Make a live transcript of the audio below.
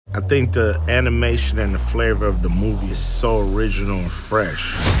I think the animation and the flavor of the movie is so original and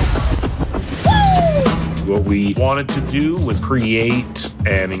fresh. What we wanted to do was create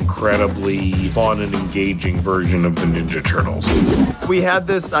an incredibly fun and engaging version of the Ninja Turtles. We had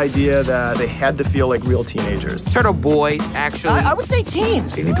this idea that they had to feel like real teenagers. Turtle boys, actually. I would say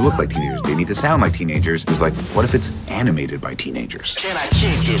teens. They need to look like teenagers. They need to sound like teenagers. It was like, what if it's animated by teenagers? Can I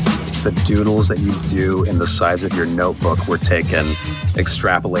kick it? The doodles that you do in the sides of your notebook were taken,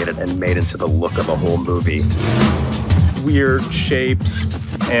 extrapolated, and made into the look of a whole movie. Weird shapes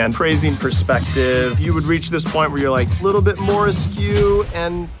and crazy in perspective. You would reach this point where you're like a little bit more askew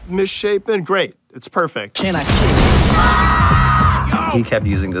and misshapen. Great, it's perfect. Can I kick it? He kept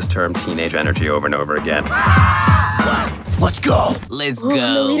using this term teenage energy over and over again. Let's go. Let's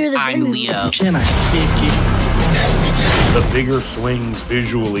go. I'm Leo. Can I kick it? The bigger swings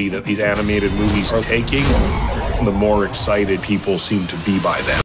visually that these animated movies are taking, the more excited people seem to be by them.